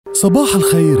صباح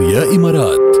الخير يا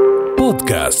إمارات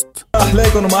بودكاست.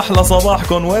 أحليكم وما أحلى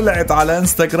صباحكم. ولعت على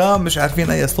انستغرام مش عارفين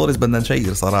أي ستوريز بدنا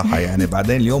نشير صراحة يعني.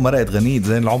 بعدين اليوم مرقت غنية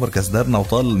زين العمر كسدرنا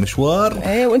وطال المشوار.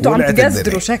 ايه وانتوا عم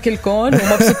تقصدروا شكلكم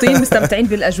ومبسوطين مستمتعين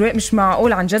بالأجواء. مش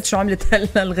معقول عن جد شو عملت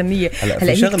هالغنية. هلا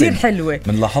هي كتير حلوة.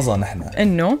 من لاحظها نحن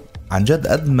إنه عن جد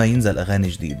قد ما ينزل أغاني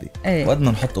جديدة وقد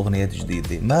ما نحط أغنيات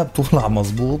جديدة ما بتطلع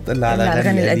مزبوط إلا على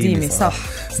أغاني القديمة. صح.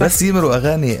 بس يمروا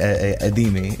أغاني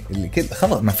قديمة اللي كده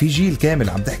خلص ما في جيل كامل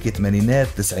عم تحكي ثمانينات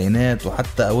تسعينات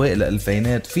وحتى أوائل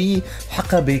الألفينات. في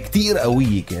حقبة كتير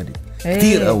قوية كانت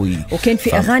كتير قوي وكان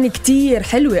في أغاني كتير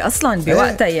حلوة أصلا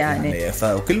بوقتها يعني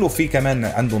وكله في كمان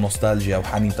عنده نوستالجيا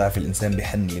وحنين. تعرف الإنسان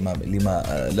بيحن لما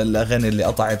للأغاني اللي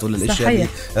قطعت ولا الأشياء اللي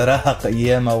راهق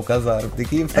أيامها وكذا. عرفتي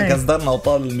كيف؟ فكسدرنا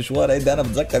وطال المشوار. هيدا أنا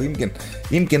بتذكر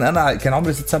يمكن أنا كان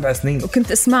عمري 6-7 سنين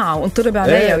وكنت أسمعها وانطرب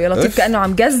عليها ويلا طيب كأنه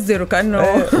عم جزر وكأنه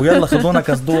ويلا خذونا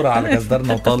كسدورة على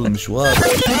كسدرنا وطال المشوار.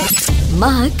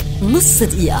 معك نص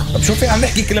دقيقة. طب شوفي عم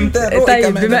نحكي كلمتين.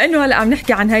 طيب بما انه هلا عم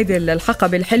نحكي عن هيدي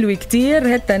الحقبة الحلوة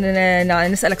كتير هتا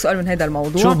نسألك سؤال من هيدا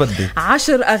الموضوع. شو بدي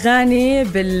 10 أغاني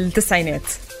بالتسعينات.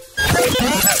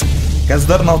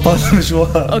 كسدرنا وطال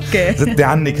المشوار. اوكي. زدي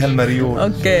عنك هالمريول.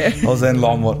 اوكي. هو زين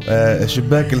العمر.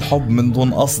 شباك الحب من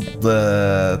دون قصد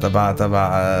تبع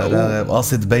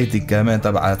قاصد بيتك كمان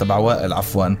تبع وائل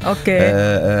عفوا. اوكي.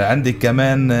 عندك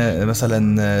كمان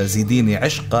مثلا زيديني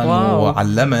عشقا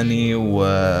وعلمني و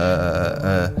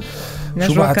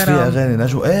شو بعد في اغاني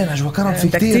نجوى كرم في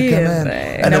كتير كمان.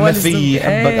 انا ما في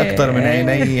حبك اكتر من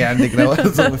عيني. عندك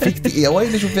نوال في كتير يا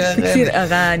ويلي شو في اغاني كتير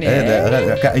اغاني.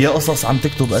 يا قصص عم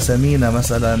تكتب اسامينا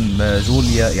مثلا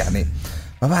جوليا يعني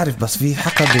ما بعرف. بس في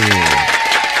حقبة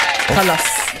خلص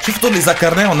شفتوا اللي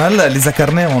ذكرناهم هلا اللي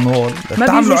ذكرناهم هول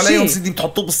بتعملوا عليهم سيدي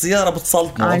بتحطوه بالسيارة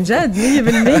بتسلطوا عن جد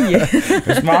 100%.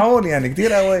 مش معقول يعني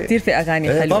كتير قوي كتير في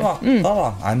أغاني حلوة.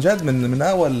 طبعا عن جد من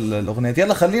أول الأغنيات.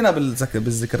 يلا خلينا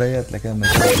بالذكريات لكن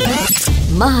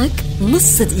معك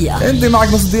نص دقيقة. انت معك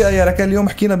نص دقيقة يا راكيل. اليوم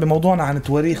حكينا بموضوعنا عن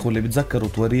التواريخ واللي بتذكروا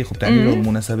تواريخ وبتعملوا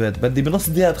المناسبات. بدي بنص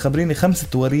دقيقة تخبريني 5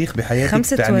 تواريخ بحياتك.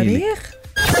 5 تواريخ.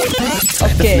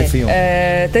 اوكي.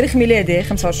 تاريخ ميلادي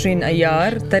 25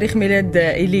 ايار. تاريخ ميلاد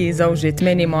إلي زوجي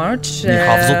 8 مارش.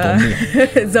 حافظتهم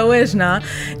زواجنا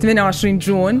 28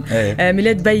 جون.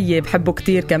 ميلاد بيي بحبه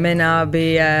كتير كمان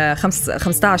ب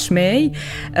 15 ماي.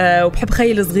 وبحب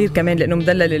خيل صغير كمان لانه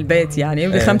مدلل البيت يعني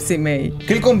ب 5 ماي.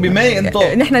 كلكم بماي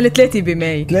انتو؟ نحن الثلاثه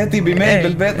بماي. 3 بماي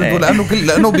بالبيت انتو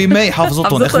لانه بماي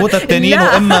حافظتهم. اخوتها التانيين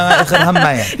واما اخر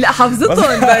همها يعني. لا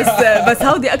حافظتهم بس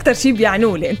هودي اكتر شيء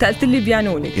بيعنوا لي. انت قلت لي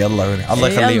بيعنوا لي. يلا الله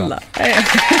يخليهم.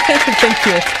 ثانك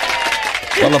يو.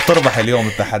 والله بتربح اليوم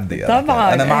التحدي.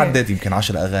 طبعا انا ما عديت يمكن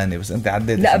 10 اغاني بس انت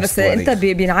عديت. لا بس انت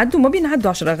بينعدوا ما بينعدوا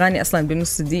 10 اغاني اصلا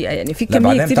بنص دقيقه يعني. في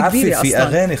كميه كتير كبيره اصلا. في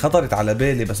اغاني خطرت على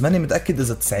بالي بس ماني متاكد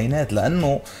اذا التسعينات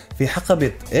لانه في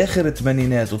حقبه اخر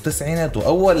الثمانينات والتسعينات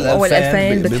واول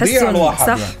 2000 بتحسوا صح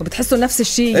يعني. وبتحسوا نفس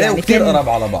الشيء يعني. كتير قرب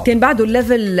على بعض. كان بعده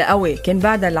الليفل قوي. كان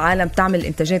بعد العالم تعمل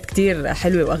انتاجات كتير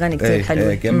حلوه واغاني كتير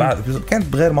حلوه. كانت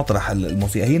بغير مطرح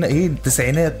الموسيقى. هي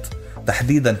التسعينات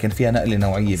تحديدا كان فيها نقله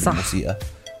نوعيه بالموسيقى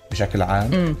بشكل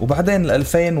عام. وبعدين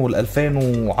 2000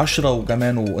 وال2010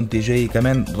 وكمان وانت جاي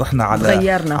كمان رحنا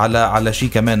على شيء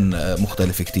كمان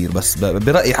مختلف كتير. بس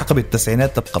برأيي حقبة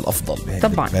التسعينات تبقى الأفضل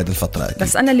طبعا بهذه الفترة أكيد.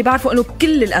 بس أنا اللي بعرفه أنه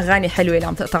كل الأغاني حلوة اللي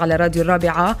عم تقطع على راديو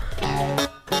الرابعة.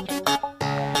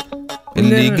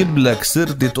 اللي يجيب لك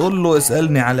سيرتي تقول له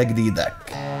اسألني على جديدك.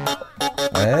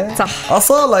 صح.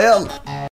 أصالة يلا